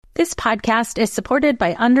This podcast is supported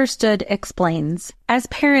by Understood Explains. As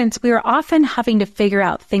parents, we are often having to figure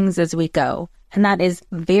out things as we go, and that is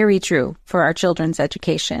very true for our children's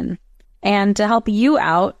education. And to help you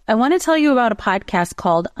out, I want to tell you about a podcast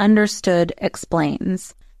called Understood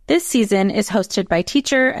Explains. This season is hosted by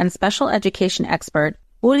teacher and special education expert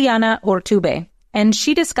Juliana Urtubey, and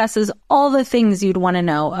she discusses all the things you'd want to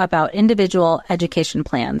know about individual education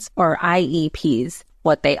plans, or IEPs,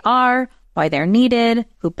 what they are, why they're needed,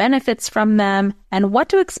 who benefits from them, and what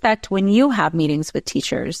to expect when you have meetings with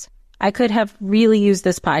teachers. I could have really used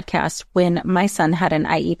this podcast when my son had an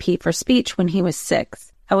IEP for speech when he was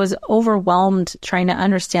 6. I was overwhelmed trying to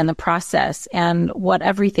understand the process and what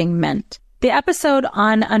everything meant. The episode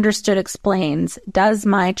on Understood Explains, Does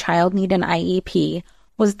My Child Need an IEP?,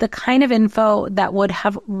 was the kind of info that would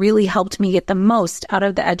have really helped me get the most out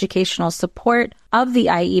of the educational support of the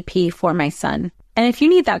IEP for my son. And if you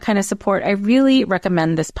need that kind of support, I really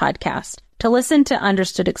recommend this podcast. To listen to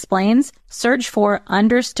Understood Explains, search for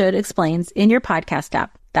Understood Explains in your podcast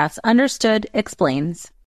app. That's Understood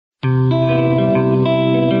Explains.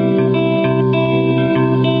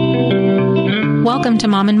 Welcome to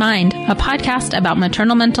Mom in Mind, a podcast about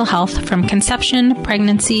maternal mental health from conception,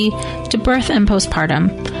 pregnancy, to birth and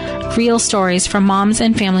postpartum. Real stories from moms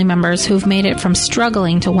and family members who've made it from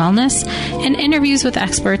struggling to wellness, and interviews with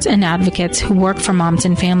experts and advocates who work for moms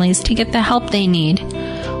and families to get the help they need.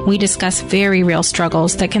 We discuss very real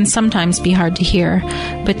struggles that can sometimes be hard to hear,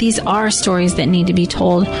 but these are stories that need to be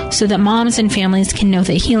told so that moms and families can know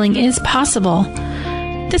that healing is possible.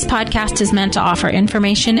 This podcast is meant to offer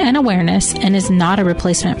information and awareness and is not a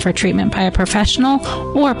replacement for treatment by a professional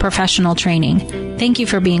or professional training. Thank you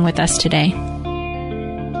for being with us today.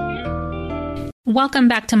 Welcome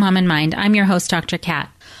back to Mom in Mind. I'm your host, Dr. Kat.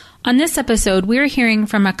 On this episode, we're hearing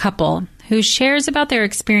from a couple who shares about their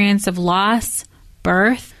experience of loss,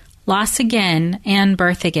 birth, loss again, and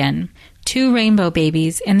birth again. 2 rainbow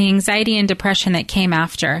babies, and the anxiety and depression that came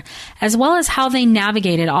after, as well as how they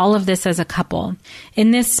navigated all of this as a couple.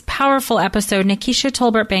 In this powerful episode, Nikisha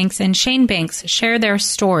Tolbert-Banks and Shane Banks share their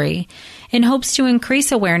story in hopes to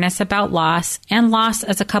increase awareness about loss and loss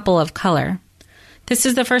as a couple of color. This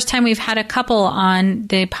is the first time we've had a couple on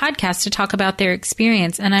the podcast to talk about their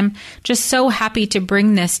experience, and I'm just so happy to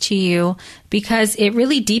bring this to you because it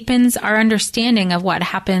really deepens our understanding of what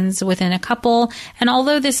happens within a couple. And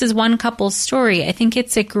although this is one couple's story, I think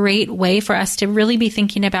it's a great way for us to really be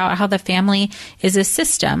thinking about how the family is a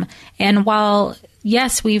system. And while,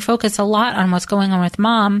 yes, we focus a lot on what's going on with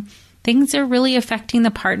mom, things are really affecting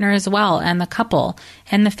the partner as well, and the couple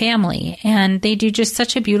and the family. And they do just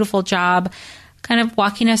such a beautiful job kind of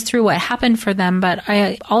walking us through what happened for them. But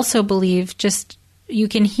I also believe just you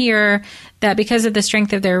can hear that because of the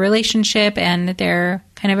strength of their relationship and their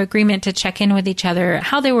kind of agreement to check in with each other,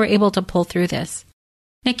 how they were able to pull through this.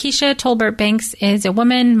 Nikisha Tolbert-Banks is a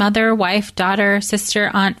woman, mother, wife, daughter, sister,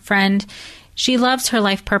 aunt, friend. She loves her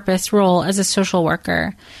life purpose role as a social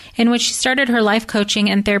worker, in which she started her life coaching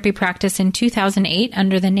and therapy practice in 2008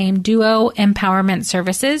 under the name Duo Empowerment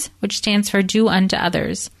Services, which stands for Do Unto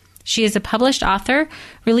Others. She is a published author,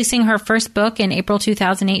 releasing her first book in April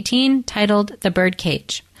 2018, titled The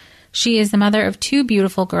Birdcage. She is the mother of 2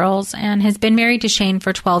 beautiful girls and has been married to Shane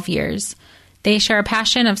for 12 years. They share a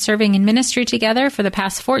passion of serving in ministry together for the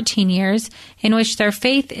past 14 years, in which their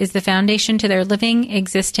faith is the foundation to their living,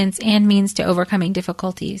 existence, and means to overcoming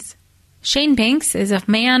difficulties. Shane Banks is a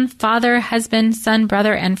man, father, husband, son,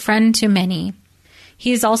 brother, and friend to many.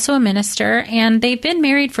 He is also a minister, and they've been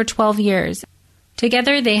married for 12 years.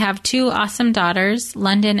 Together, they have 2 awesome daughters,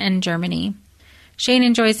 London and Germany. Shane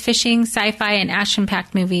enjoys fishing, sci-fi, and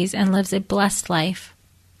action-packed movies and lives a blessed life.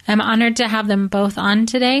 I'm honored to have them both on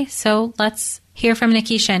today, so let's hear from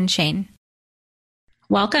Nikisha and Shane.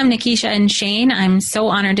 Welcome, Nikisha and Shane. I'm so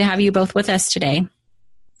honored to have you both with us today.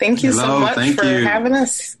 Thank you so much for having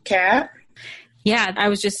us, Kat. Yeah, I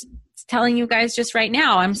was just telling you guys just right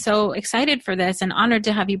now, I'm so excited for this and honored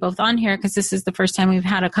to have you both on here because this is the first time we've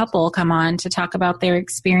had a couple come on to talk about their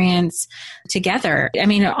experience together. I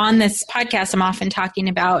mean, on this podcast, I'm often talking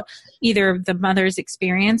about either the mother's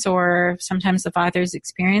experience or sometimes the father's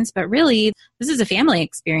experience, but really this is a family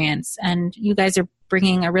experience and you guys are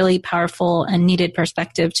bringing a really powerful and needed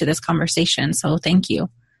perspective to this conversation. So thank you.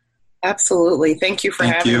 Absolutely. Thank you for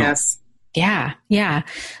having us. Yeah.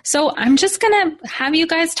 So I'm just going to have you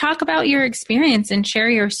guys talk about your experience and share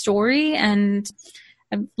your story. And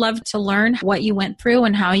I'd love to learn what you went through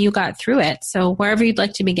and how you got through it. So wherever you'd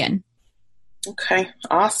like to begin. Okay,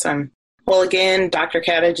 awesome. Well, again, Dr.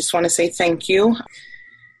 Kat, I just want to say thank you.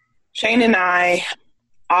 Shane and I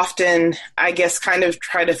often, I guess, kind of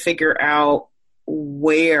try to figure out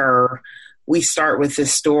where we start with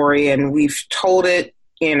this story, and we've told it,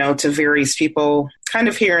 to various people kind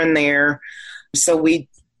of here and there. So we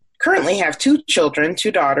currently have 2 children,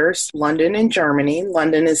 2 daughters, London and Germany.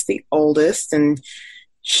 London is the oldest, and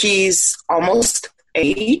she's almost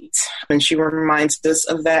 8, and she reminds us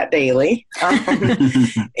of that daily.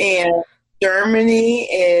 And Germany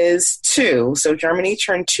is 2. So Germany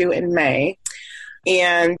turned 2 in May.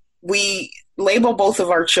 And we label both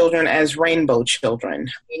of our children as rainbow children,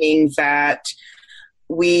 meaning that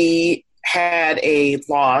we had a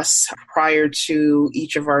loss prior to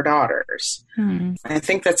each of our daughters. I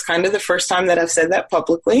think that's kind of the first time that I've said that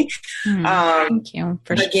publicly. Thank you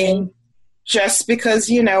for again, just because,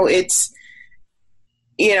 it's,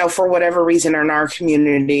 for whatever reason in our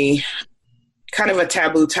community, kind of a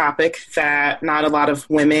taboo topic that not a lot of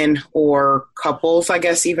women or couples, I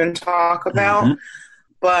guess, even talk about. Mm-hmm.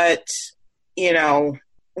 But,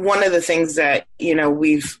 one of the things that,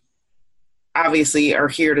 we've obviously are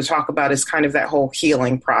here to talk about is kind of that whole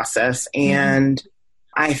healing process. And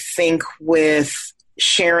I think with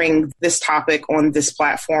sharing this topic on this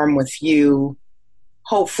platform with you,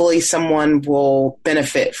 hopefully someone will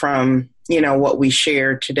benefit from, what we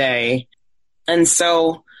shared today. And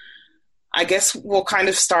so I guess we'll kind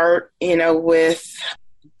of start, with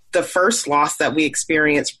the first loss that we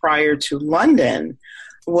experienced prior to London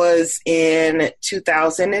was in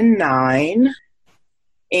 2009.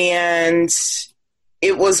 And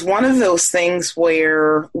it was one of those things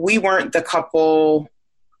where we weren't the couple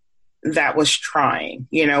that was trying.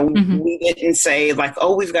 We didn't say like,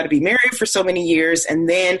 oh, we've got to be married for so many years, and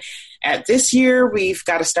then at this year we've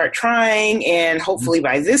got to start trying, and hopefully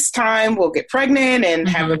by this time we'll get pregnant and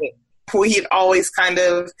have a baby. We had always kind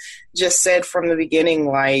of just said from the beginning,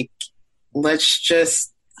 like, let's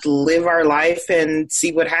just live our life and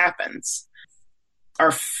see what happens.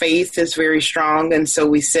 Our faith is very strong, and so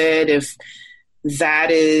we said if that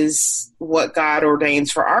is what God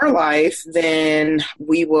ordains for our life, then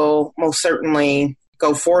we will most certainly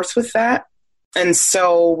go forth with that. And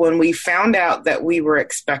so when we found out that we were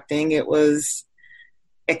expecting, it was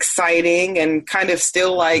exciting and kind of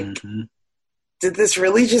still like, did this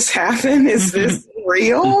really just happen? Is this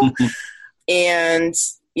real? And,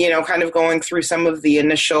 kind of going through some of the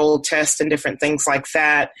initial tests and different things like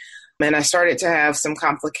that. And I started to have some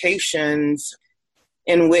complications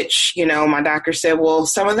in which, my doctor said, well,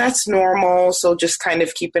 some of that's normal, so just kind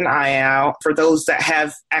of keep an eye out. For those that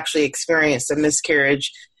have actually experienced a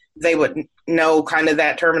miscarriage, they would know kind of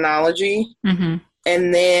that terminology. And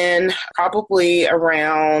then probably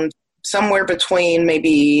around somewhere between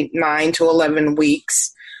maybe 9 to 11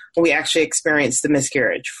 weeks, we actually experienced the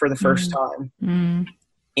miscarriage for the first time.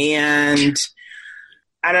 And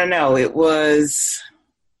I don't know,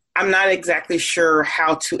 I'm not exactly sure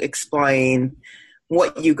how to explain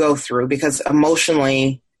what you go through, because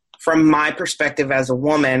emotionally, from my perspective as a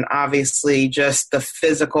woman, obviously just the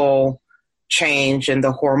physical change and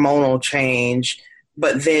the hormonal change,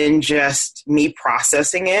 but then just me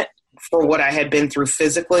processing it for what I had been through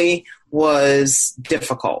physically was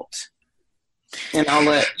difficult. And I'll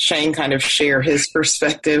let Shane kind of share his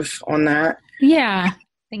perspective on that. Yeah.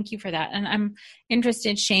 Thank you for that. And I'm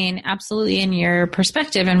interested, Shane, absolutely in your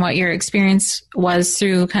perspective and what your experience was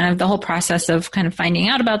through kind of the whole process of kind of finding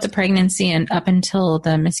out about the pregnancy and up until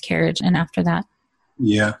the miscarriage and after that.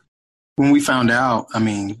 Yeah. When we found out,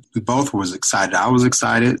 we both was excited. I was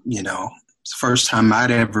excited. It's the first time I'd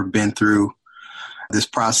ever been through this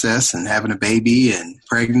process and having a baby and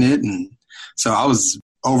pregnant. And so I was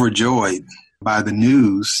overjoyed by the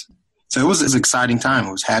news. So it was an exciting time.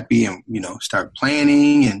 I was happy and, start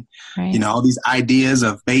planning and, all these ideas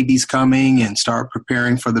of babies coming and start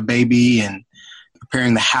preparing for the baby and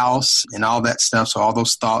preparing the house and all that stuff. So all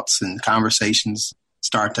those thoughts and conversations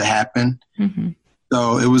start to happen.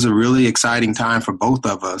 So it was a really exciting time for both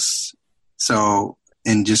of us. So,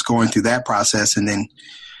 and just going through that process and then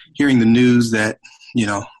hearing the news that,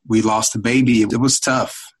 we lost the baby, it was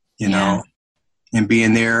tough, and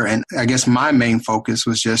being there. And I guess my main focus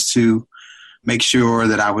was just to make sure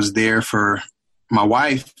that I was there for my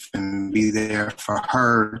wife and be there for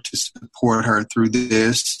her to support her through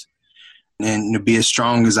this and to be as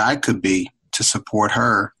strong as I could be to support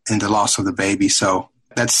her in the loss of the baby. So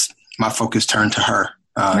that's my focus turned to her,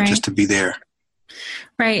 just to be there.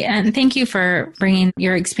 Right. And thank you for bringing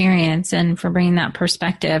your experience and for bringing that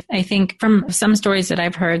perspective. I think from some stories that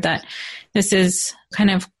I've heard that this is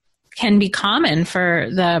can be common for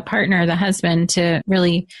the partner, the husband, to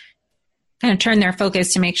really kind of turn their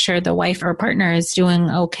focus to make sure the wife or partner is doing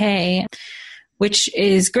okay. which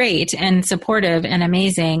is great and supportive and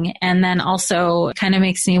amazing. And then also kind of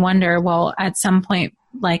makes me wonder, well, at some point,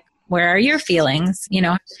 like, where are your feelings? You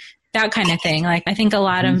know, that kind of thing. Like, I think a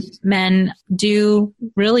lot of men do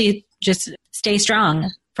really just stay strong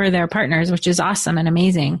for their partners, which is awesome and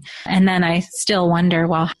amazing. And then I still wonder,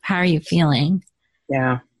 well, how are you feeling?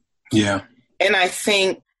 Yeah. Yeah. And I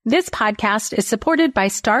think this podcast is supported by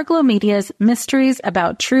Starglow Media's Mysteries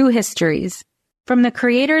About True Histories. From the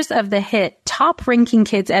creators of the hit top-ranking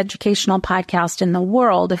kids educational podcast in the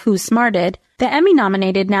world, Who Smarted, the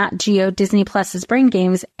Emmy-nominated Nat Geo Disney Plus's Brain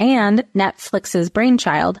Games, and Netflix's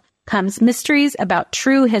Brainchild, comes Mysteries About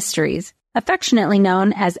True Histories, affectionately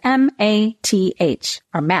known as MATH,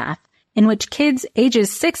 or math, in which kids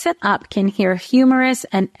ages 6 and up can hear humorous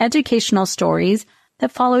and educational stories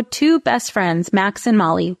that follow two best friends, Max and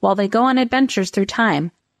Molly, while they go on adventures through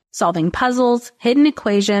time, solving puzzles, hidden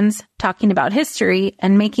equations, talking about history,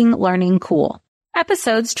 and making learning cool.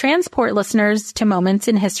 Episodes transport listeners to moments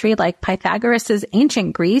in history like Pythagoras'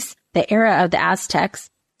 ancient Greece, the era of the Aztecs,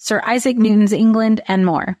 Sir Isaac Newton's England, and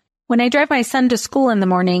more. When I drive my son to school in the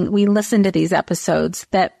morning, we listen to these episodes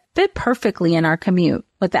that fit perfectly in our commute,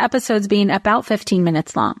 with the episodes being about 15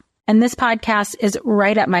 minutes long. And this podcast is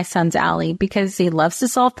right up my son's alley because he loves to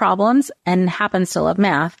solve problems and happens to love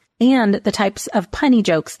math and the types of punny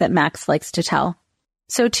jokes that Max likes to tell.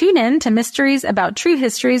 So tune in to Mysteries About True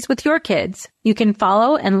Histories with your kids. You can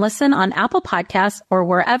follow and listen on Apple Podcasts or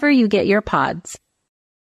wherever you get your pods.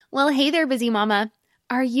 Well, hey there, busy mama.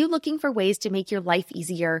 Are you looking for ways to make your life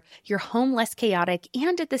easier, your home less chaotic,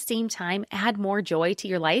 and at the same time add more joy to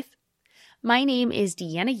your life? My name is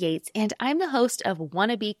Deanna Yates, and I'm the host of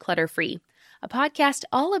Wannabe Clutter-Free, a podcast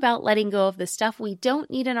all about letting go of the stuff we don't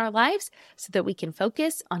need in our lives so that we can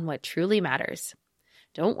focus on what truly matters.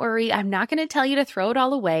 Don't worry, I'm not going to tell you to throw it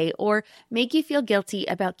all away or make you feel guilty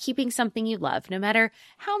about keeping something you love, no matter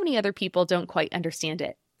how many other people don't quite understand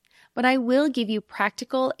it. But I will give you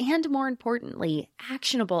practical and, more importantly,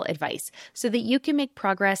 actionable advice so that you can make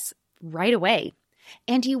progress right away.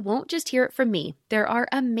 And you won't just hear it from me. There are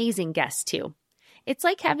amazing guests too. It's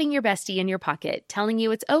like having your bestie in your pocket telling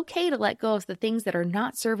you it's okay to let go of the things that are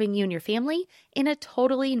not serving you and your family in a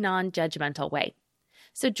totally non-judgmental way.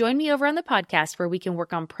 So join me over on the podcast where we can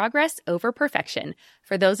work on progress over perfection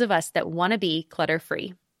for those of us that want to be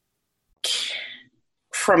clutter-free.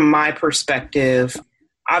 from my perspective,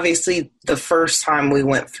 obviously the first time we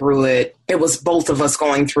went through it, it was both of us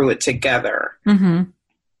going through it together. Mm-hmm.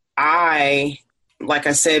 Like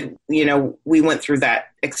I said, we went through that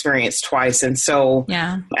experience twice. And so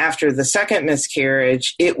after the second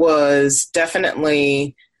miscarriage, it was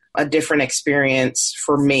definitely a different experience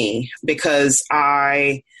for me because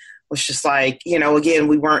I was just like, again,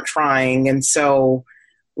 we weren't trying. And so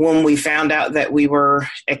when we found out that we were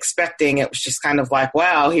expecting, it was just kind of like,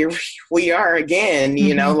 wow, here we are again,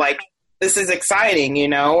 like this is exciting,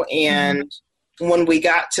 and when we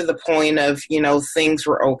got to the point of, things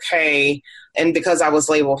were okay. And because I was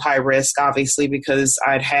labeled high risk, obviously, because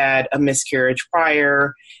I'd had a miscarriage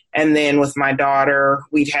prior. And then with my daughter,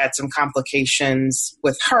 we'd had some complications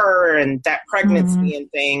with her and that pregnancy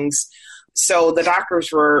and things. So the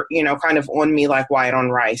doctors were, kind of on me like white on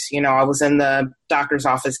rice. I was in the doctor's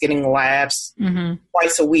office getting labs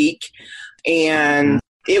twice a week. And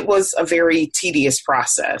it was a very tedious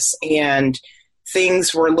process. And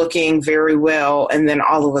things were looking very well. And then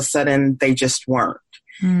all of a sudden, they just weren't.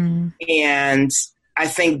 And I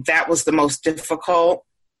think that was the most difficult.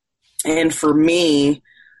 And for me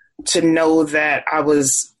to know that I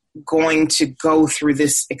was going to go through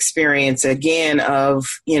this experience again of,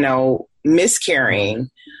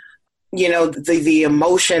 miscarrying, the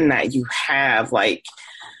emotion that you have, like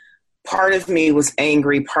part of me was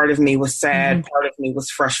angry, part of me was sad, part of me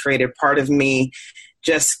was frustrated, part of me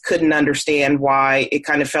just couldn't understand why it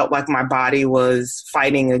kind of felt like my body was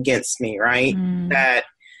fighting against me, right? That,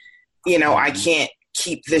 I can't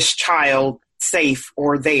keep this child safe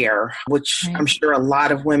or there, which I'm sure a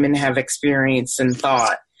lot of women have experienced and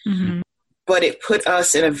thought. But it put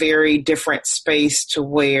us in a very different space to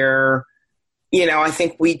where, I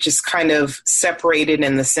think we just kind of separated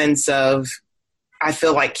in the sense of, I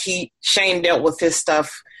feel like Shane dealt with his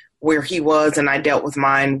stuff where he was and I dealt with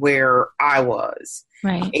mine where I was.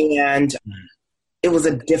 Right. And it was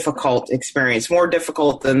a difficult experience, more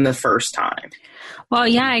difficult than the first time. Well,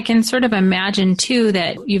 yeah, I can sort of imagine too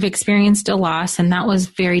that you've experienced a loss and that was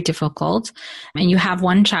very difficult. And you have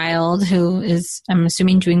one child who is, I'm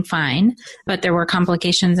assuming, doing fine, but there were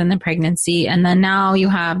complications in the pregnancy. And then now you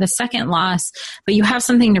have the second loss, but you have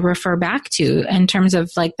something to refer back to in terms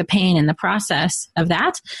of like the pain and the process of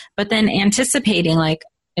that. But then anticipating like,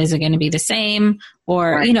 is it going to be the same?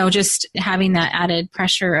 Or, Right. you know, just having that added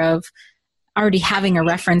pressure of already having a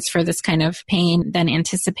reference for this kind of pain, then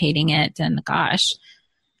anticipating it. And gosh,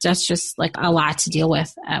 that's just like a lot to deal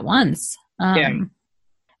with at once. Yeah.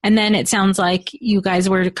 And then it sounds like you guys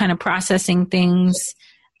were kind of processing things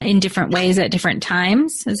in different ways at different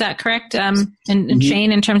times. Is that correct? And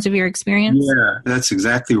Shane, in terms of your experience? Yeah, that's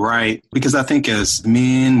exactly right. Because I think as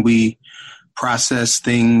men, we process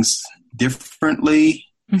things differently,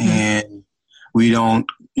 and we don't,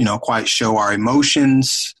 you know, quite show our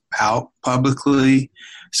emotions out publicly.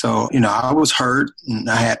 So, you know, I was hurt and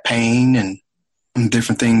I had pain and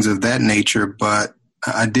different things of that nature, but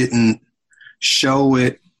I didn't show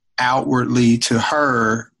it outwardly to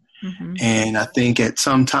her. And I think at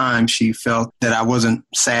some time she felt that I wasn't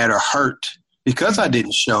sad or hurt because I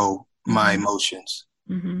didn't show my emotions.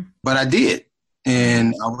 But I did.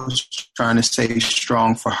 And I was trying to stay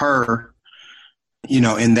strong for her, you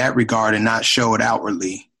know, in that regard and not show it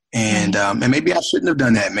outwardly. And maybe I shouldn't have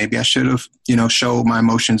done that. Maybe I should have, you know, showed my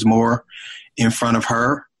emotions more in front of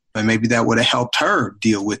her. And maybe that would have helped her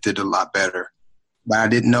deal with it a lot better. But I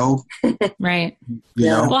didn't know. Right. You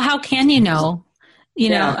know? Well, how can you know? You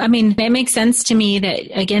know, I mean, it makes sense to me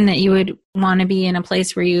that, again, that you would want to be in a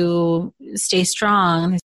place where you stay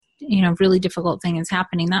strong. You know, really difficult thing is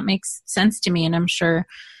happening. That makes sense to me. And I'm sure,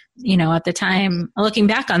 you know, at the time, looking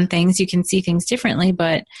back on things, you can see things differently.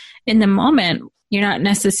 But in the moment, you're not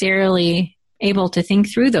necessarily able to think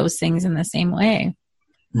through those things in the same way.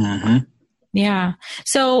 Yeah.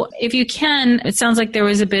 So if you can, it sounds like there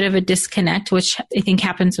was a bit of a disconnect, which I think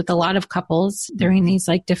happens with a lot of couples during these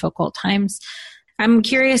like difficult times. I'm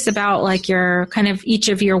curious about like your kind of each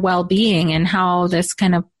of your well-being and how this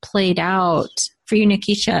kind of played out for you,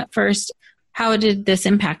 Nikisha. First, how did this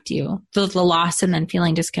impact you, the loss and then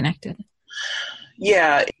feeling disconnected?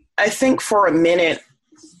 Yeah, I think for a minute,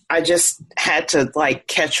 I just had to like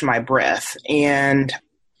catch my breath. And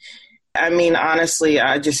I mean, honestly,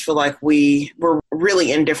 I just feel like we were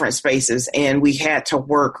really in different spaces and we had to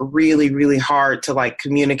work really, really hard to like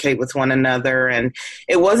communicate with one another. And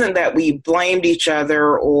it wasn't that we blamed each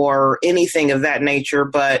other or anything of that nature,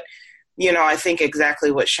 but, you know, I think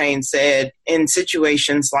exactly what Shane said in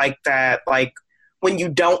situations like that, like when you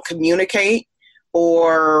don't communicate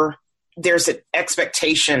or there's an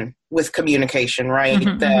expectation with communication, right?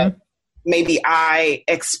 That maybe I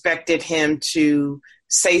expected him to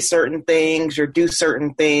say certain things or do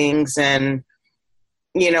certain things. And,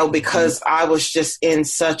 you know, because I was just in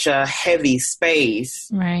such a heavy space,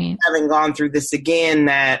 right, having gone through this again,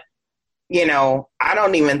 that, you know, I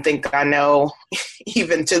don't even think I know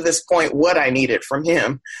even to this point what I needed from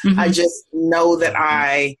him. I just know that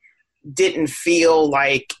I didn't feel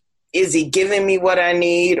like, is he giving me what I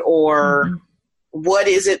need, or what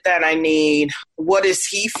is it that I need? What is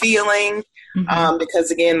he feeling?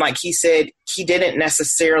 Because again, like he said, he didn't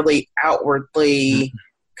necessarily outwardly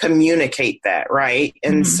communicate that, right?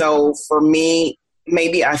 And so for me,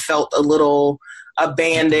 maybe I felt a little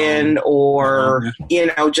abandoned or,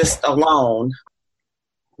 you know, just alone.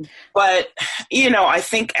 But, you know, I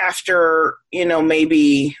think after, you know,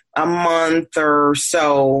 maybe a month or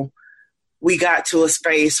so, we got to a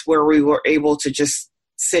space where we were able to just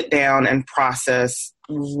sit down and process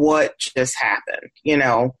what just happened, you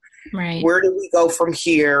know. Right. Where do we go from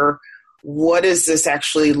here? What does this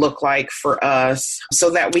actually look like for us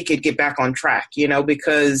so that we could get back on track, you know,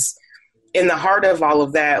 because in the heart of all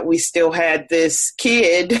of that, we still had this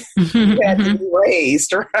kid who had to be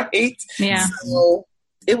raised, right? Yeah. So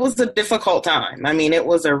it was a difficult time. I mean, it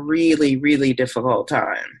was a really, really difficult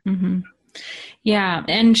time. Yeah.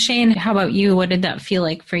 And Shane, how about you? What did that feel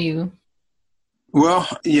like for you? Well,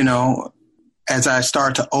 you know, as I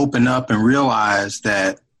start to open up and realize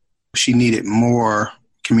that she needed more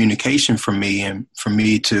communication from me and for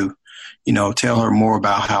me to, you know, tell her more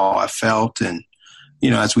about how I felt. And, you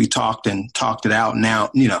know, as we talked it out now,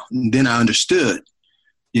 you know, then I understood,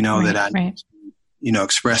 you know, that I, you know,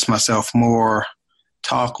 express myself more,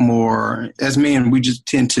 talk more. As men, we just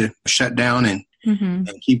tend to shut down and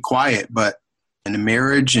keep quiet. But in a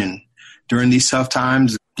marriage and during these tough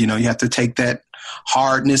times, you know, you have to take that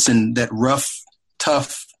hardness and that rough,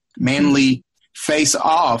 tough, manly face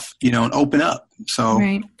off, you know, and open up. So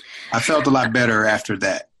I felt a lot better after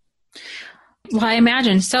that. Well, I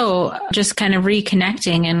imagine so. Just kind of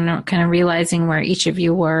reconnecting and kind of realizing where each of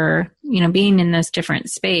you were, you know, being in this different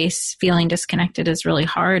space, feeling disconnected is really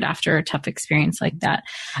hard after a tough experience like that.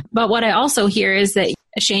 But what I also hear is that,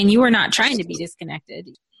 Shane, you were not trying to be disconnected.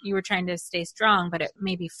 You were trying to stay strong, but it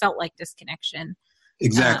maybe felt like disconnection.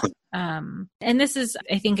 Exactly. And this is,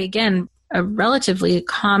 I think, again, a relatively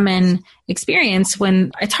common experience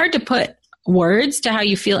when it's hard to put words to how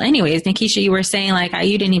you feel anyways. Nikisha, you were saying like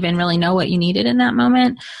you didn't even really know what you needed in that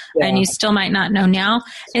moment, and you still might not know now.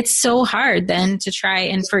 It's so hard then to try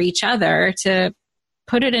and for each other to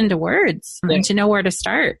put it into words and to know where to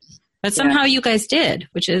start. But somehow you guys did,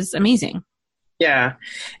 which is amazing. Yeah.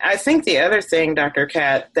 I think the other thing, Dr.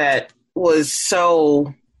 Kat, that was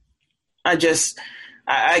so, I guess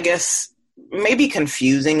maybe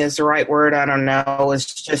confusing is the right word. I don't know.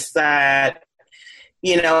 It's just that,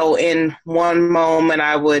 in one moment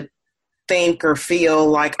I would think or feel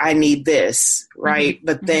like I need this, right? Mm-hmm.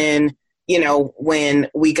 But then, when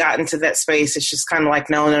we got into that space, it's just kind of like,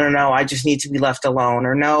 no, I just need to be left alone,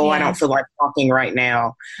 or no, I don't feel like talking right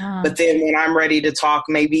now. But then when I'm ready to talk,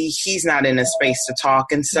 maybe he's not in a space to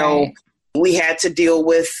talk. And so we had to deal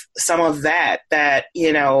with some of that,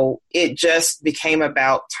 it just became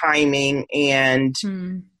about timing and,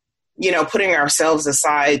 putting ourselves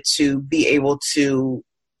aside to be able to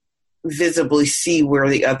visibly see where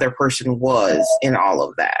the other person was in all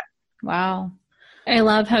of that. Wow. I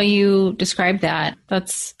love how you described that.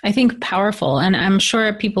 That's, I think, powerful. And I'm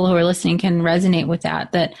sure people who are listening can resonate with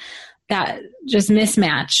that just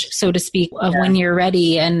mismatch, so to speak, of when you're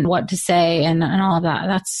ready and what to say and all of that.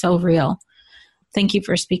 That's so real. Thank you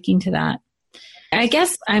for speaking to that. I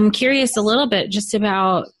guess I'm curious a little bit just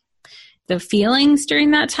about the feelings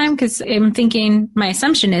during that time, because I'm thinking, my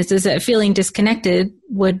assumption is that feeling disconnected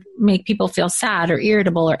would make people feel sad or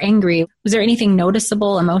irritable or angry. Was there anything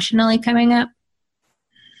noticeable emotionally coming up?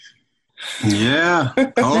 Yeah.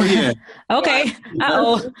 Oh, yeah. Okay.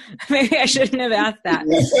 Uh-oh. Maybe I shouldn't have asked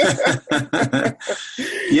that.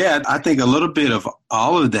 Yeah, I think a little bit of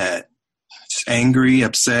all of that. Just angry,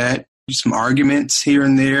 upset, some arguments here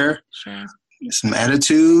and there, some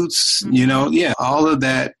attitudes, all of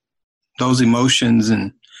that, those emotions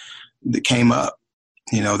and that came up,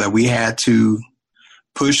 that we had to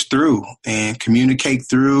push through and communicate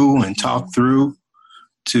through and talk through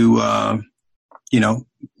to,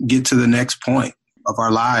 get to the next point of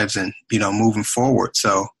our lives and, moving forward.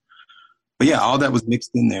 So, but yeah, all that was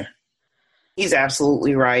mixed in there. He's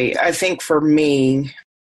absolutely right. I think for me,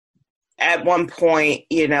 at one point,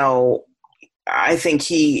 I think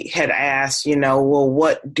he had asked, well,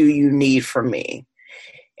 what do you need from me?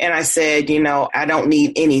 And I said, I don't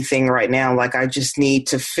need anything right now. Like, I just need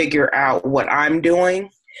to figure out what I'm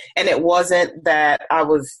doing. And it wasn't that I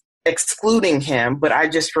was excluding him, but I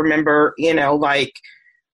just remember, like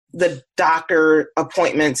the doctor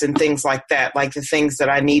appointments and things like that, like the things that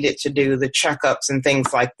I needed to do, the checkups and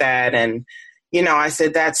things like that. And, I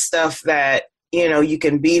said, that's stuff that, you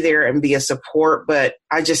can be there and be a support, but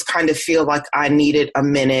I just kind of feel like I needed a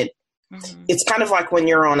minute. Mm-hmm. It's kind of like when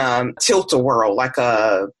you're on a tilt-a-whirl, like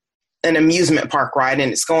an amusement park ride,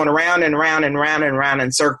 and it's going around and around and around and around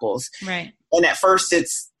in circles. Right. And at first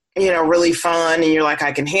it's, really fun, and you're like,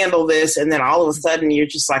 I can handle this. And then all of a sudden you're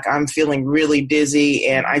just like, I'm feeling really dizzy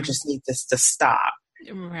and I just need this to stop.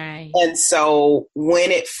 Right. And so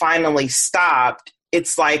when it finally stopped,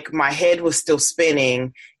 it's like my head was still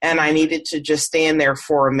spinning and I needed to just stand there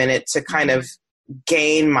for a minute to kind of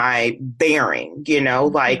gain my bearing,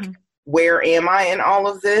 like, where am I in all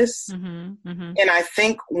of this? Mm-hmm. Mm-hmm. And I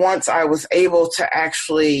think once I was able to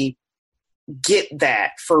actually get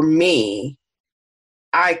that for me,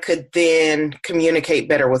 I could then communicate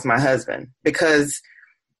better with my husband, because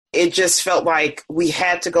it just felt like we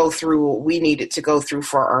had to go through what we needed to go through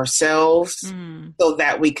for ourselves so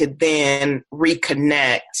that we could then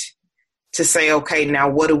reconnect to say, okay, now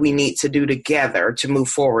what do we need to do together to move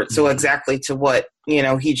forward? Mm-hmm. So exactly to what,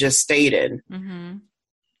 he just stated. Mm-hmm.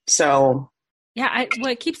 So. Yeah.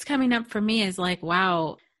 What keeps coming up for me is like,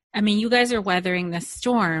 wow, I mean, you guys are weathering this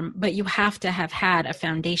storm, but you have to have had a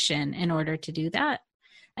foundation in order to do that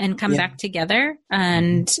and come back together.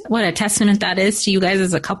 And what a testament that is to you guys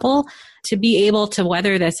as a couple to be able to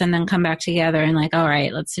weather this and then come back together and like, all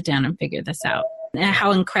right, let's sit down and figure this out. And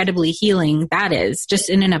how incredibly healing that is just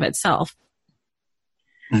in and of itself.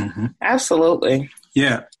 Mm-hmm. Absolutely.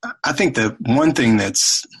 Yeah. I think the one thing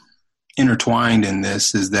that's intertwined in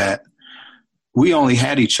this is that we only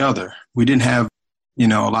had each other. We didn't have, a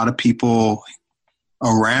lot of people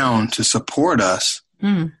around to support us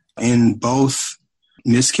in both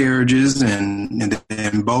miscarriages and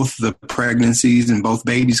both the pregnancies and both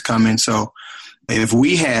babies coming. So if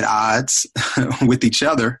we had odds with each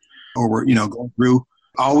other or were, going through,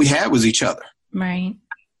 all we had was each other. Right.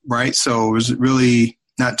 Right. So it was really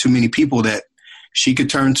not too many people that she could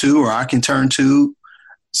turn to or I can turn to.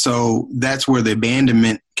 So that's where the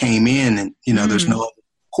abandonment came in and, there's no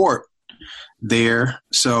support there.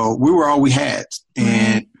 So we were all we had.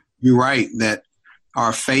 And you're right that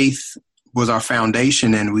our faith was our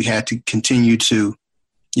foundation, and we had to continue to,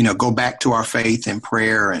 go back to our faith and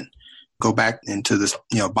prayer and go back into this,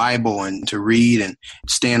 Bible and to read and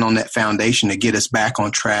stand on that foundation to get us back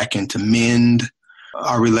on track and to mend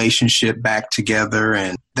our relationship back together.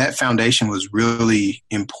 And that foundation was really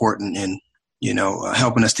important in,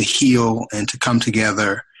 helping us to heal and to come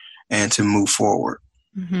together and to move forward.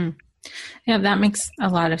 Mm-hmm. Yeah, that makes a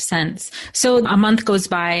lot of sense. So a month goes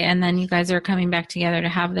by and then you guys are coming back together to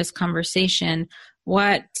have this conversation.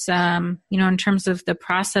 What, in terms of the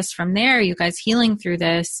process from there, you guys healing through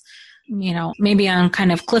this, maybe on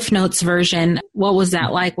kind of Cliff Notes version, what was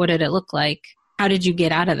that like? What did it look like? How did you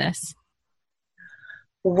get out of this?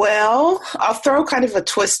 Well, I'll throw kind of a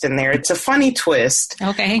twist in there. It's a funny twist.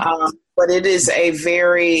 Okay. But it is a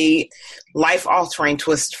very life-altering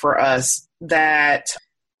twist for us that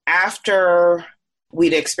after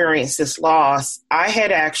we'd experienced this loss, I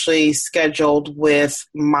had actually scheduled with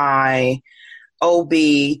my OB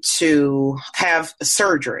to have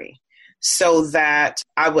surgery so that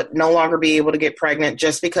I would no longer be able to get pregnant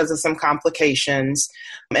just because of some complications.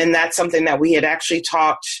 And that's something that we had actually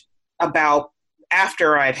talked about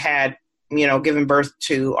after I'd had, given birth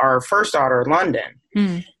to our first daughter, London.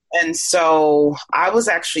 Mm. And so I was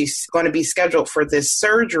actually going to be scheduled for this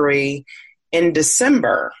surgery in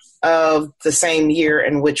December of the same year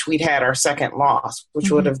in which we'd had our second loss,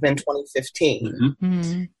 which would have been 2015. Mm-hmm.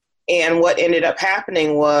 Mm-hmm. And what ended up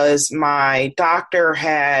happening was my doctor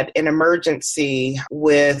had an emergency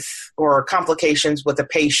or complications with a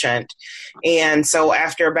patient. And so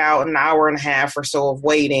after about an hour and a half or so of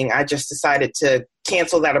waiting, I just decided to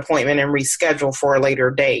cancel that appointment and reschedule for a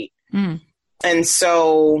later date. Mm. And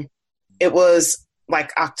so it was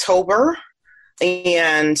like October,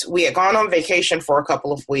 and we had gone on vacation for a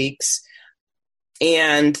couple of weeks.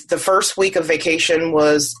 And the first week of vacation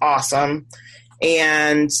was awesome.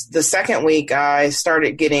 And the second week, I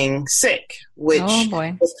started getting sick, which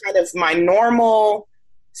was kind of my normal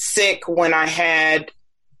sick when I had,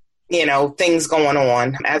 things going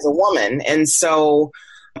on as a woman. And so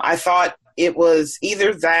I thought it was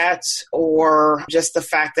either that or just the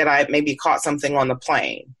fact that I maybe caught something on the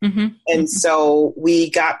plane. Mm-hmm. And so we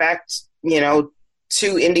got back,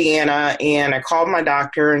 to Indiana, and I called my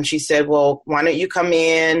doctor, and she said, well, why don't you come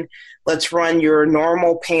in? Let's run your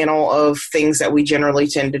normal panel of things that we generally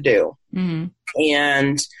tend to do. Mm-hmm.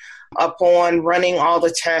 And upon running all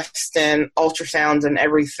the tests and ultrasounds and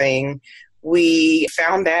everything, we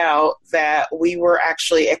found out that we were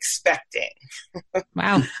actually expecting.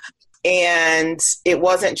 Wow. And it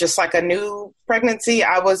wasn't just like a new pregnancy.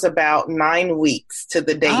 I was about 9 weeks to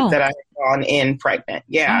the date that I had gone in pregnant.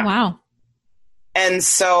 Yeah. Oh, wow. And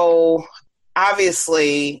so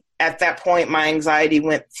obviously at that point, my anxiety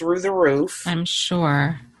went through the roof. I'm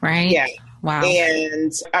sure. Right. Yeah. Wow.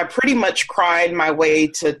 And I pretty much cried my way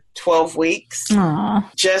to 12 weeks,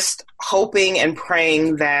 just hoping and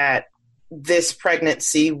praying that this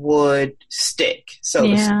pregnancy would stick. So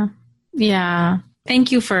yeah.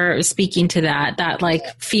 Thank you for speaking to that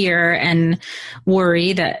like fear and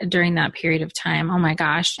worry that during that period of time. Oh my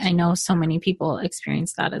gosh. I know so many people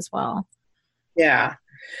experience that as well. Yeah.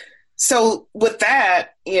 So with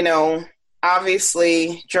that,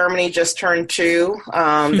 obviously Germany just turned 2.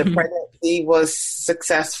 The pregnancy was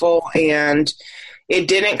successful, and it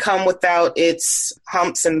didn't come without its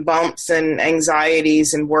humps and bumps and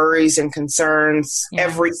anxieties and worries and concerns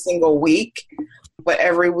every single week. But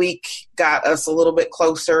every week got us a little bit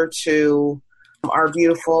closer to our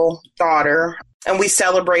beautiful daughter. And we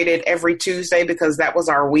celebrated every Tuesday because that was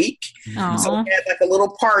our week. Aww. So we had like a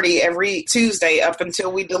little party every Tuesday up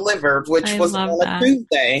until we delivered, which was on a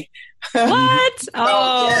Tuesday. What?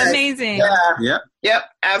 Yes. Amazing. Yeah. Yep,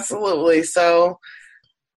 absolutely. So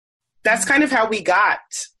that's kind of how we got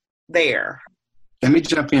there. Let me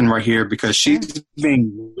jump in right here because she's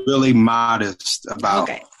being really modest about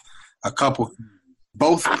a couple.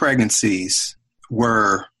 Both pregnancies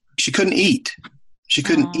she couldn't eat. She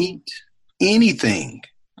couldn't eat anything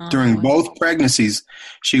during both pregnancies.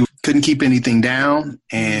 She couldn't keep anything down,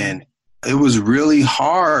 and it was really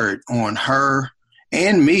hard on her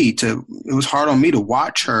and me it was hard on me to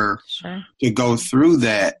watch her to go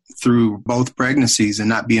through both pregnancies and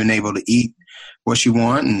not being able to eat what she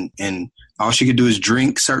wanted, and all she could do is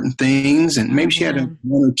drink certain things, and maybe she had 1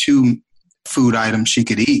 or 2 food items she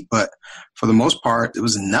could eat, but for the most part, it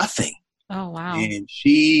was nothing. Oh, wow. And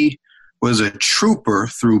she was a trooper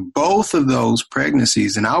through both of those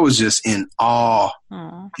pregnancies. And I was just in awe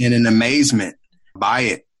and in amazement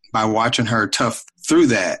by watching her tough through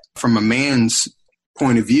that. From a man's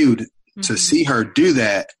point of view, to see her do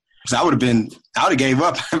that, because I would have been I would have gave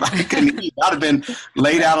up if I couldn't eat. I'd have been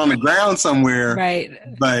laid out on the ground somewhere. Right.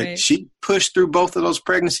 But she pushed through both of those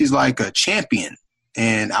pregnancies like a champion.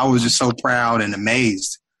 And I was just so proud and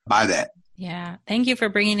amazed by that. Yeah. Thank you for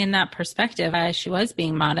bringing in that perspective. She was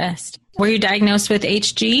being modest. Were you diagnosed with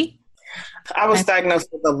HG? I was diagnosed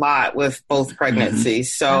with a lot with both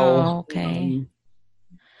pregnancies. So, okay.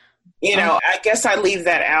 I guess I leave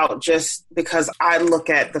that out just because I look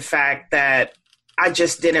at the fact that I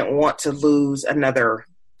just didn't want to lose another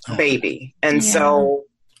baby. And so,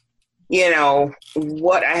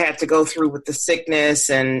 what I had to go through with the sickness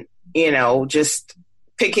and, just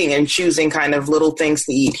picking and choosing kind of little things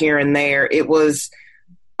to eat here and there, it was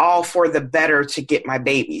all for the better to get my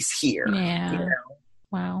babies here. Yeah.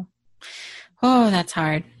 Wow. Oh, that's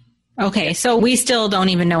hard. Okay. So we still don't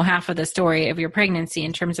even know half of the story of your pregnancy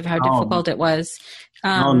in terms of how difficult it was.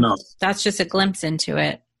 No. That's just a glimpse into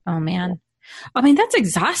it. Oh, man. I mean, that's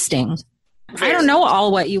exhausting. I don't know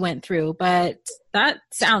all what you went through, but that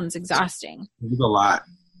sounds exhausting. It was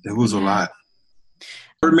a lot.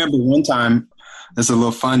 I remember one time, that's a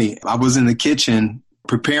little funny. I was in the kitchen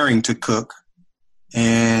preparing to cook,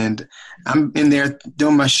 and I'm in there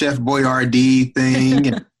doing my Chef Boyardee thing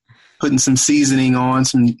and putting some seasoning on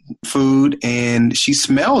some food, and she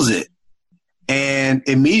smells it. And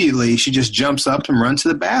immediately she just jumps up and runs to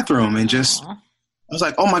the bathroom and just, I was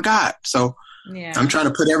like, oh my God. So I'm trying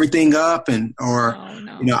to put everything up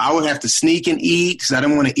I would have to sneak and eat because I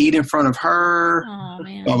didn't want to eat in front of her. Oh,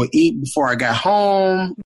 man. I would eat before I got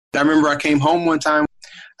home. I remember I came home one time,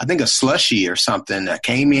 I think a slushie or something. I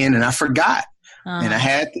came in and I forgot. And I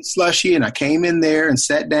had the slushie and I came in there and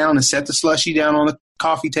sat down and set the slushie down on the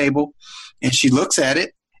coffee table. And she looks at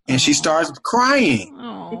it and she starts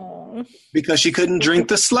crying because she couldn't drink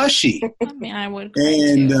the slushie. I mean, I would cry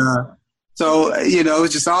and too. so,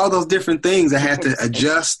 it's just all those different things I had to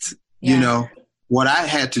adjust, what I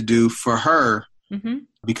had to do for her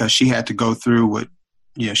because she had to go through what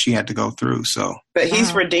she had to go through. So, but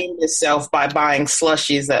he's redeemed himself by buying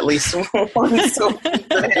slushies at least once a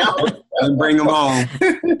week and bring them home.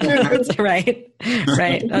 That's right.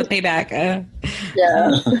 I'll pay back.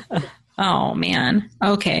 Yeah. Oh man.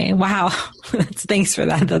 Okay. Wow. Thanks for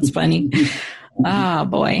that. That's funny. Oh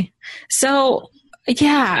boy. So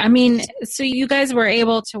yeah, I mean, so you guys were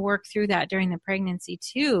able to work through that during the pregnancy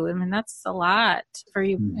too. I mean, that's a lot for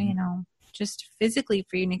you, just physically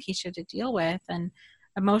for you, Nikisha, to deal with, and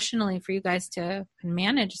emotionally for you guys to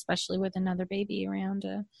manage, especially with another baby around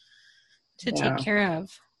to take care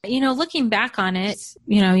of. Looking back on it,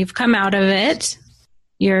 you've come out of it.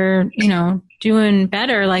 You're, doing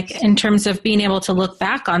better, like in terms of being able to look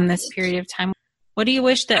back on this period of time. What do you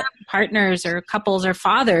wish that partners or couples or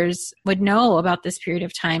fathers would know about this period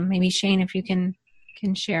of time? Maybe Shane, if you can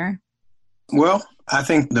share. Well, I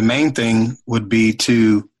think the main thing would be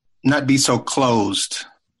to not be so closed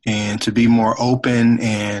and to be more open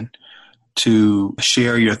and to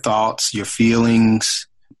share your thoughts, your feelings.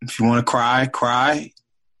 If you want to cry, cry.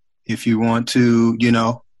 If you want to,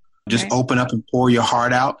 just open up and pour your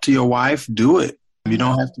heart out to your wife, do it. You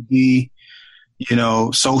don't have to be,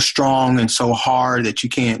 so strong and so hard that you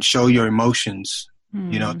can't show your emotions,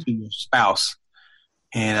 to your spouse.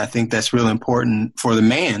 And I think that's really important for the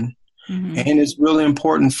man. Mm-hmm. And it's really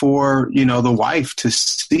important for, the wife to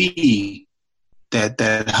see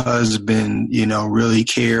that husband, really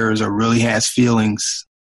cares or really has feelings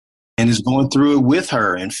and is going through it with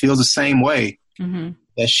her and feels the same way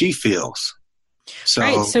that she feels. So,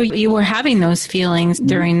 right. So you were having those feelings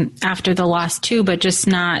after the loss too, but just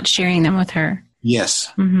not sharing them with her.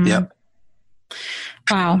 Yes. Mm-hmm. Yep.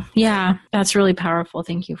 Wow. Yeah. That's really powerful.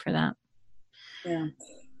 Thank you for that. Yeah.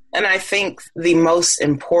 And I think the most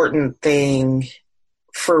important thing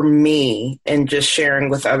for me in just sharing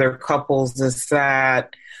with other couples is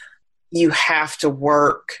that you have to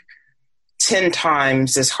work 10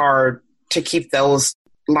 times as hard to keep those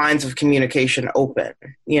lines of communication open,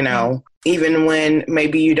 even when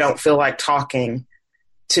maybe you don't feel like talking,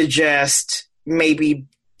 to just maybe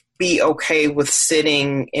be okay with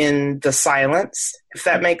sitting in the silence, if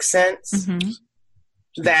that makes sense. Mm-hmm.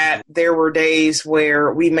 That there were days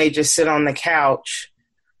where we may just sit on the couch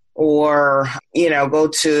or, go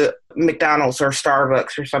to McDonald's or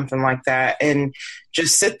Starbucks or something like that and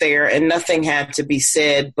just sit there and nothing had to be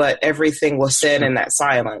said, but everything was said in that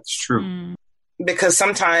silence. True. Mm. Because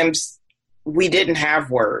sometimes we didn't have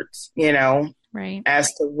words, right,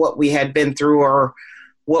 as to what we had been through or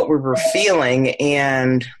what we were feeling.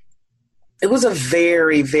 And it was a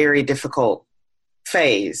very, very difficult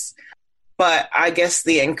phase. But I guess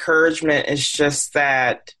the encouragement is just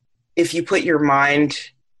that if you put your mind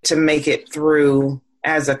to make it through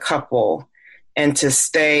as a couple, and to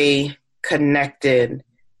stay connected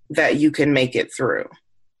that you can make it through,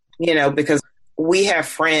 because we have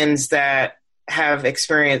friends that have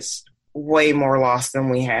experienced way more loss than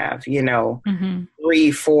we have,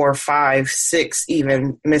 3, 4, 5, 6,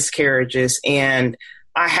 even miscarriages. And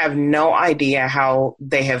I have no idea how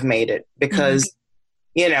they have made it because,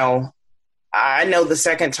 I know the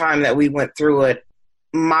second time that we went through it,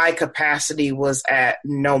 my capacity was at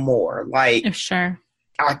no more. Like, sure,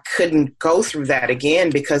 I couldn't go through that again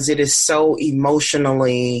because it is so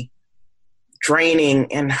emotionally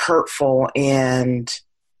draining and hurtful. And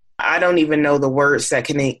I don't even know the words that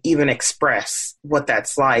can even express what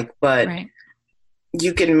that's like, but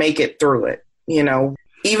you can make it through it.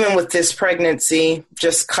 Even with this pregnancy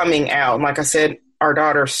just coming out, like I said, our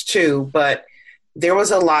daughters too, but there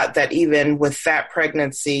was a lot that even with that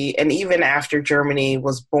pregnancy and even after Germany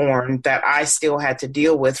was born that I still had to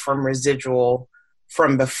deal with from residual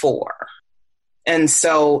from before. And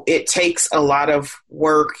so it takes a lot of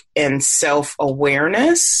work and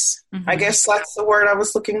self-awareness. I guess that's the word I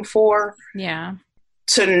was looking for. Yeah.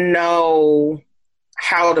 To know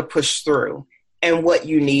how to push through and what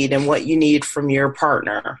you need from your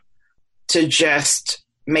partner to just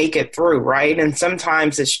make it through, right? And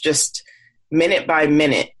sometimes it's just minute by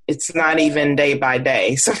minute. It's not even day by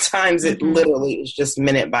day. Sometimes it literally is just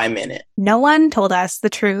minute by minute. No one told us the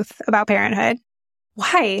truth about parenthood.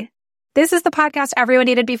 Why? This is the podcast everyone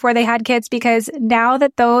needed before they had kids, because now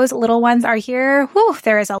that those little ones are here,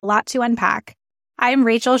 there is a lot to unpack. I'm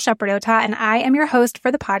Rachel Shepardota, and I am your host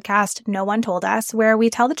for the podcast No One Told Us, where we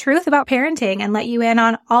tell the truth about parenting and let you in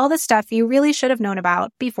on all the stuff you really should have known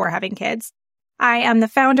about before having kids. I am the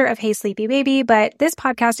founder of Hey Sleepy Baby, but this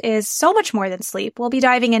podcast is so much more than sleep. We'll be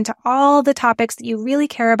diving into all the topics that you really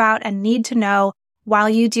care about and need to know while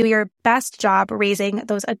you do your best job raising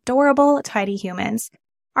those adorable, tiny humans.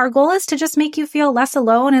 Our goal is to just make you feel less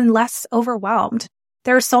alone and less overwhelmed.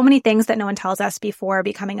 There are so many things that no one tells us before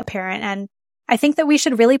becoming a parent, and I think that we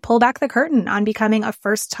should really pull back the curtain on becoming a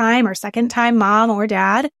first-time or second-time mom or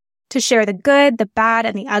dad to share the good, the bad,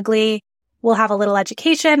 and the ugly. We'll have a little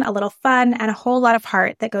education, a little fun, and a whole lot of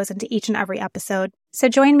heart that goes into each and every episode. So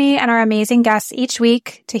join me and our amazing guests each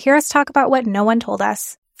week to hear us talk about what no one told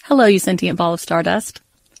us. Hello, you sentient ball of stardust.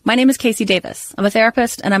 My name is Casey Davis. I'm a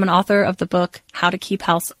therapist, and I'm an author of the book How to Keep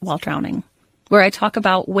House While Drowning, where I talk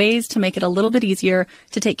about ways to make it a little bit easier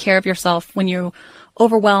to take care of yourself when you're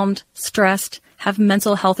overwhelmed, stressed, have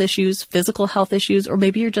mental health issues, physical health issues, or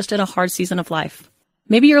maybe you're just in a hard season of life.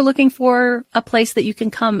 Maybe you're looking for a place that you can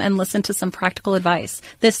come and listen to some practical advice.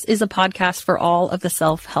 This is a podcast for all of the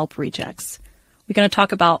self-help rejects. We're going to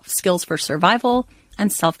talk about skills for survival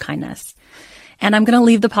and self-kindness. And I'm going to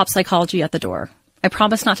leave the pop psychology at the door. I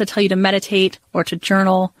promise not to tell you to meditate or to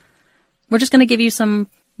journal. We're just going to give you some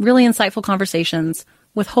really insightful conversations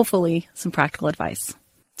with hopefully some practical advice.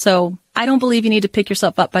 So I don't believe you need to pick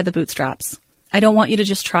yourself up by the bootstraps. I don't want you to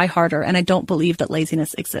just try harder, and I don't believe that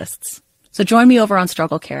laziness exists. So join me over on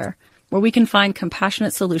Struggle Care, where we can find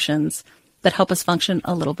compassionate solutions that help us function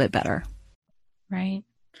a little bit better. Right.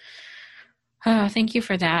 Oh, thank you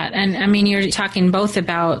for that. And I mean, you're talking both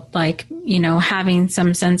about having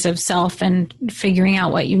some sense of self and figuring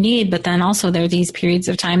out what you need, but then also there are these periods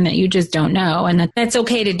of time that you just don't know. And that's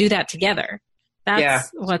okay to do that together. That's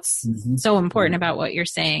what's so important about what you're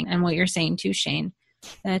saying and what you're saying too, Shane,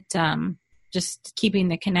 that, just keeping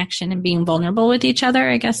the connection and being vulnerable with each other.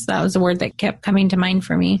 I guess that was a word that kept coming to mind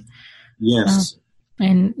for me. Yes.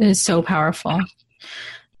 And it's so powerful.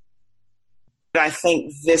 I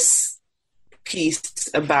think this piece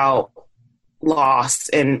about loss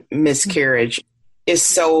and miscarriage is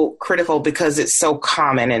so critical because it's so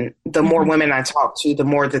common. And the more women I talk to, the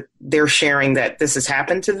more that they're sharing that this has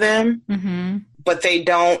happened to them, but they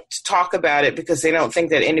don't talk about it because they don't think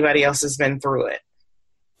that anybody else has been through it.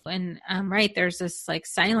 And there's this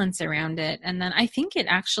silence around it. And then I think it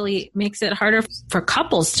actually makes it harder for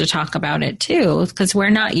couples to talk about it too, because we're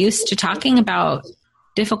not used to talking about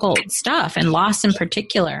difficult stuff and loss in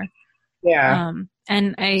particular. Yeah.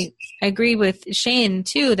 And I agree with Shane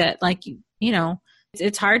too, that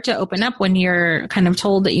it's hard to open up when you're kind of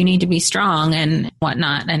told that you need to be strong and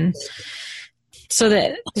whatnot. And so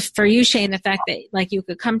that for you, Shane, the fact that you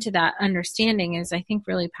could come to that understanding is, I think,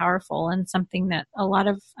 really powerful and something that a lot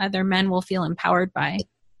of other men will feel empowered by.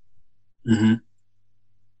 Mm-hmm.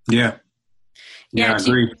 Yeah. Yeah, I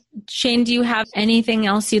agree. Shane, do you have anything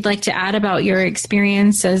else you'd like to add about your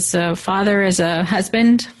experience as a father, as a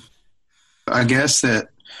husband? I guess that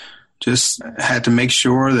just had to make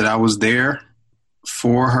sure that I was there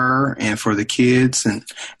for her and for the kids. And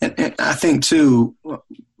I think, too,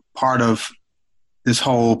 part of this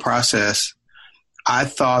whole process I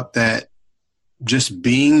thought that just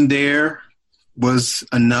being there was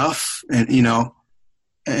enough,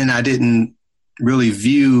 and I didn't really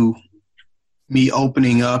view me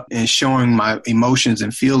opening up and showing my emotions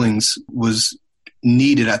and feelings was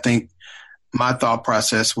needed. I think my thought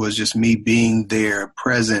process was just me being there,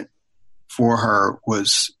 present for her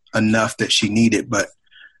was enough that she needed, but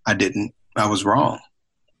I was wrong,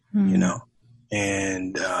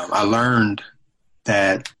 and I learned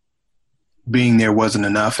that being there wasn't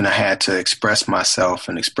enough, and I had to express myself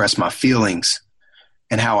and express my feelings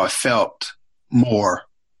and how I felt more.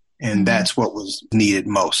 And that's what was needed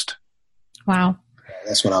most. Wow.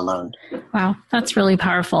 That's what I learned. Wow. That's really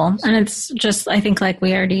powerful. And it's just, I think like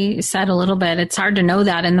we already said a little bit, it's hard to know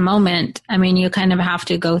that in the moment. I mean, you kind of have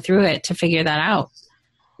to go through it to figure that out.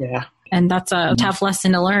 Yeah. And that's a tough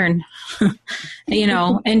lesson to learn,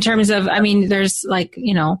 in terms of, I mean, there's like,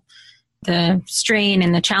 the strain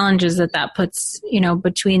and the challenges that puts,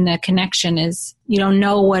 between the connection is you don't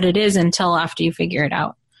know what it is until after you figure it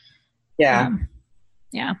out. Yeah.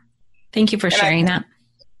 Yeah. Thank you for sharing that.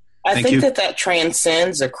 I think that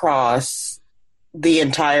transcends across the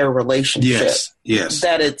entire relationship. Yes.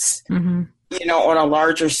 That it's, on a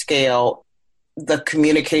larger scale, the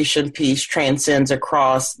communication piece transcends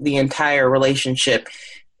across the entire relationship,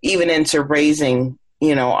 even into raising,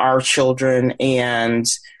 our children, and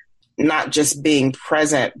not just being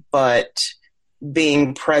present, but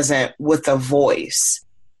being present with a voice,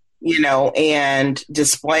 and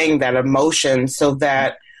displaying that emotion so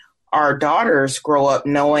that our daughters grow up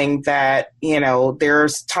knowing that,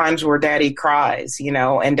 there's times where daddy cries,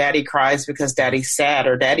 and daddy cries because daddy's sad,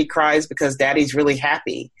 or daddy cries because daddy's really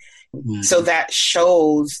happy. Mm-hmm. So that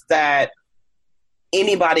shows that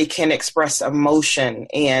anybody can express emotion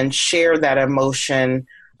and share that emotion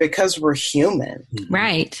because we're human.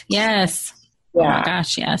 Right. Yes. Yeah. Oh my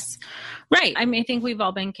gosh. Yes. Right. I mean, I think we've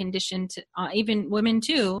all been conditioned to, even women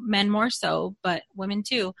too, men more so, but women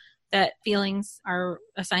too, that feelings are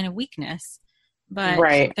a sign of weakness. But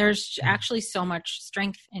there's actually so much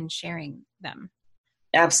strength in sharing them.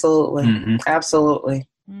 Absolutely. Mm-hmm. Absolutely.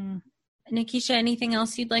 Nikisha, anything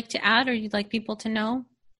else you'd like to add or you'd like people to know?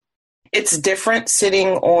 It's different sitting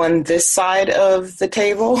on this side of the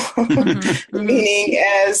table, meaning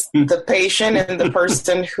as the patient and the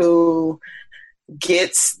person who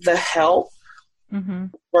gets the help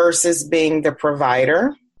versus being the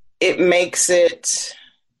provider. It makes it,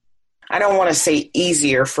 I don't want to say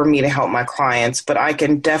easier for me to help my clients, but I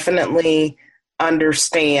can definitely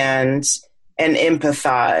understand and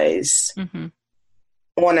empathize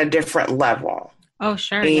on a different level. Oh,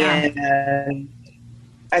 sure. And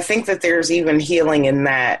I think that there's even healing in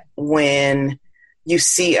that when you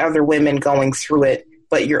see other women going through it,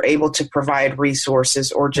 but you're able to provide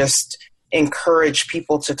resources or just encourage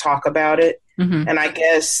people to talk about it. And I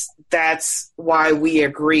guess that's why we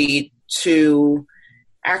agreed to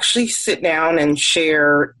actually sit down and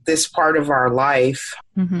share this part of our life,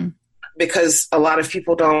 because a lot of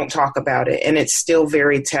people don't talk about it, and it's still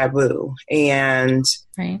very taboo, and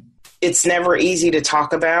it's never easy to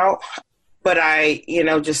talk about. But I,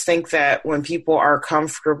 just think that when people are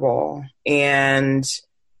comfortable and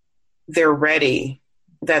they're ready,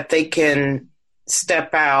 that they can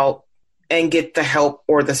step out and get the help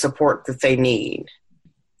or the support that they need.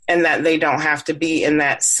 And that they don't have to be in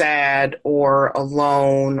that sad or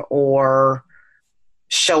alone or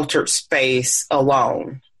sheltered space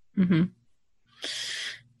alone.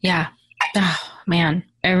 Yeah. Oh, man,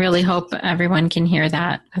 I really hope everyone can hear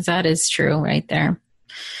that, because that is true right there.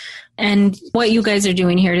 And what you guys are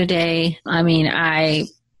doing here today, I mean, I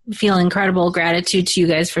feel incredible gratitude to you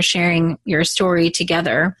guys for sharing your story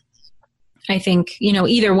together. I think,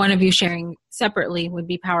 either one of you sharing separately would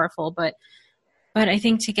be powerful, but I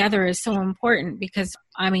think together is so important because,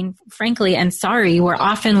 I mean, frankly, and sorry, we're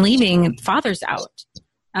often leaving fathers out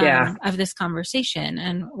of this conversation.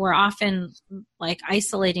 And we're often like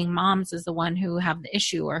isolating moms as the one who have the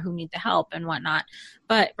issue or who need the help and whatnot.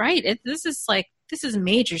 But this is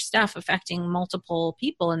major stuff affecting multiple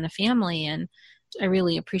people in the family. And I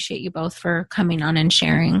really appreciate you both for coming on and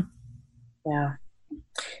sharing. Yeah.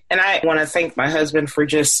 And I want to thank my husband for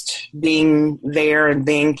just being there and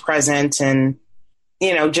being present and,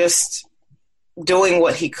 just doing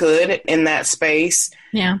what he could in that space.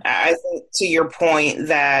 Yeah. I think to your point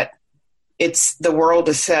that the world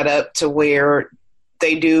is set up to where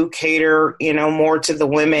they do cater, more to the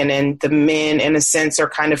women, and the men in a sense are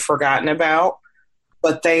kind of forgotten about,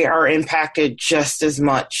 but they are impacted just as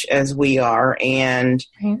much as we are. And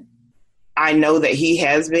I know that he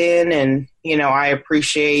has been, and, I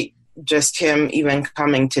appreciate just him even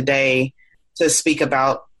coming today to speak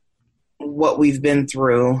about what we've been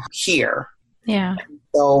through here. Yeah.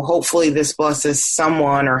 So hopefully this blesses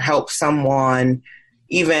someone or helps someone,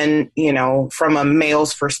 even, from a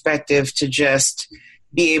male's perspective, to just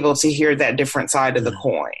be able to hear that different side of the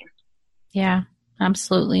coin. Yeah,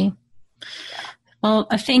 absolutely. Well,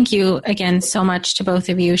 thank you again so much to both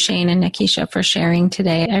of you, Shane and Nikisha, for sharing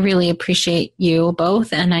today. I really appreciate you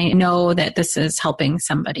both, and I know that this is helping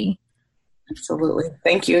somebody. Absolutely.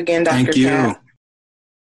 Thank you again, Dr. Thank you. Kat.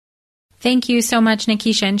 Thank you so much,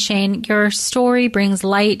 Nikisha and Shane. Your story brings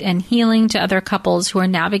light and healing to other couples who are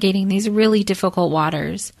navigating these really difficult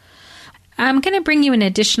waters. I'm going to bring you an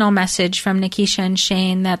additional message from Nikisha and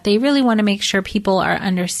Shane that they really want to make sure people are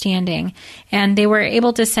understanding. And they were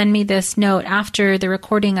able to send me this note after the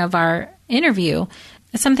recording of our interview.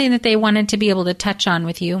 Something that they wanted to be able to touch on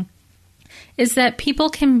with you is that people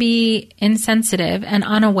can be insensitive and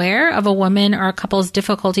unaware of a woman or a couple's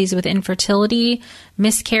difficulties with infertility,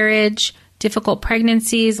 miscarriage, difficult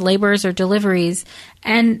pregnancies, labors, or deliveries,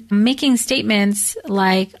 and making statements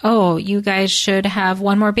like, oh, you guys should have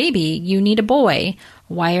one more baby. You need a boy.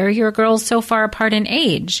 Why are your girls so far apart in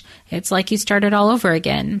age? It's like you started all over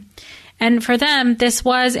again. And for them, this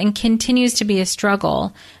was and continues to be a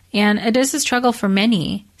struggle. And it is a struggle for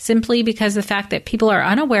many, simply because the fact that people are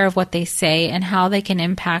unaware of what they say and how they can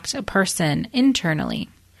impact a person internally.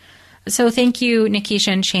 So thank you,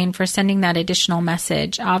 Nikisha and Shane, for sending that additional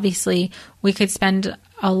message. Obviously, we could spend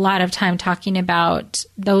a lot of time talking about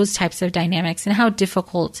those types of dynamics and how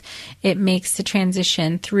difficult it makes to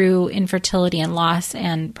transition through infertility and loss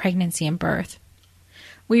and pregnancy and birth.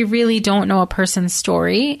 We really don't know a person's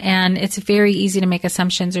story, and it's very easy to make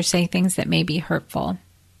assumptions or say things that may be hurtful.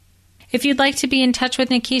 If you'd like to be in touch with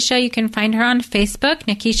Nikisha, you can find her on Facebook,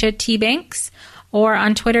 Nikisha T. Banks, or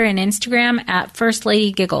on Twitter and Instagram at First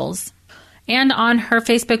Lady Giggles, and on her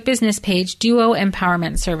Facebook business page, Duo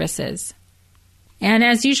Empowerment Services. And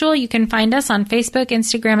as usual, you can find us on Facebook,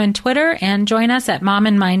 Instagram, and Twitter, and join us at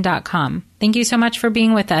momandmind.com. Thank you so much for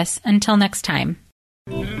being with us. Until next time.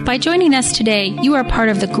 By joining us today, you are part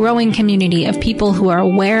of the growing community of people who are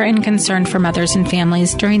aware and concerned for mothers and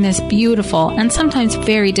families during this beautiful and sometimes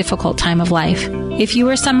very difficult time of life. If you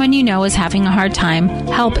or someone you know is having a hard time,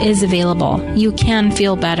 help is available. You can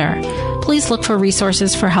feel better. Please look for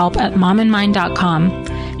resources for help at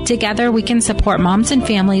momandmind.com. Together, we can support moms and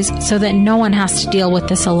families so that no one has to deal with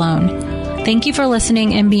this alone. Thank you for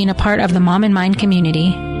listening and being a part of the Mom and Mind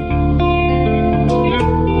community.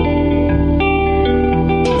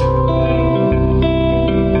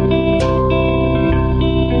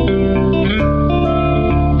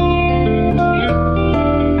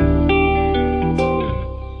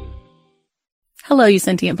 Hello, you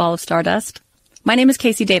sentient ball of stardust. My name is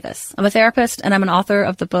Casey Davis. I'm a therapist, and I'm an author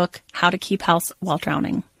of the book, How to Keep House While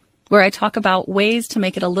Drowning, where I talk about ways to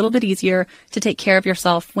make it a little bit easier to take care of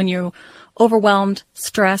yourself when you're overwhelmed,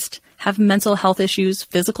 stressed, have mental health issues,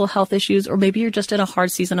 physical health issues, or maybe you're just in a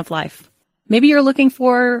hard season of life. Maybe you're looking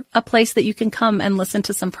for a place that you can come and listen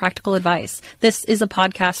to some practical advice. This is a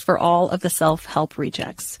podcast for all of the self-help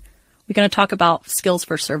rejects. We're going to talk about skills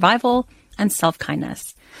for survival and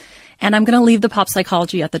self-kindness. And I'm going to leave the pop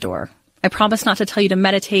psychology at the door. I promise not to tell you to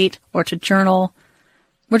meditate or to journal.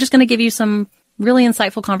 We're just going to give you some really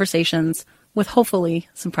insightful conversations with hopefully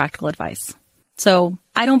some practical advice. So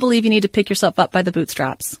I don't believe you need to pick yourself up by the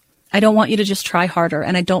bootstraps. I don't want you to just try harder,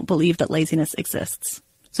 and I don't believe that laziness exists.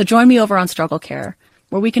 So join me over on Struggle Care,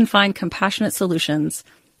 where we can find compassionate solutions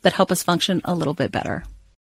that help us function a little bit better.